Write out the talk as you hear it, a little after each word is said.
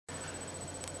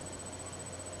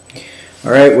All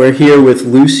right, we're here with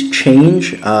loose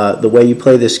change. The way you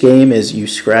play this game is you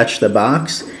scratch the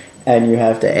box and you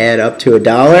have to add up to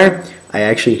 $1. I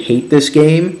actually hate this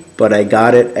game, but I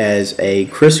got it as a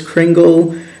Kris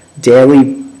Kringle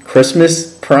daily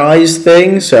Christmas prize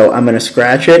thing, so I'm going to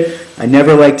scratch it. I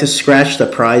never like to scratch the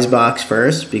prize box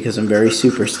first because I'm very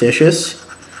superstitious.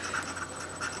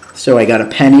 So I got a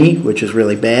penny, which is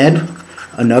really bad.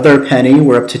 Another penny,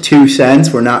 we're up to 2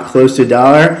 cents. We're not close to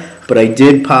 $1, but I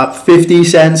did pop 50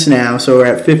 cents now, so we're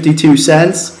at 52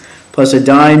 cents. Plus a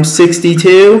dime,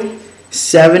 62,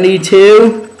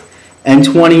 72, and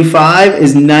 25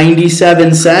 is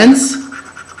 97 cents.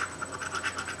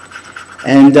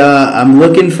 And I'm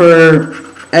looking for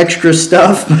extra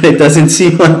stuff, but it doesn't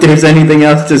seem like there's anything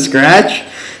else to scratch.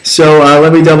 So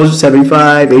let me double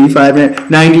 75, 85,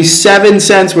 97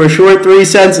 cents. We're short 3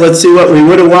 cents. Let's see what we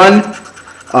would have won.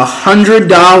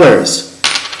 $100.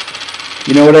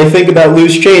 You know what I think about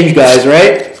loose change, guys,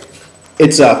 right?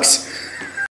 It sucks.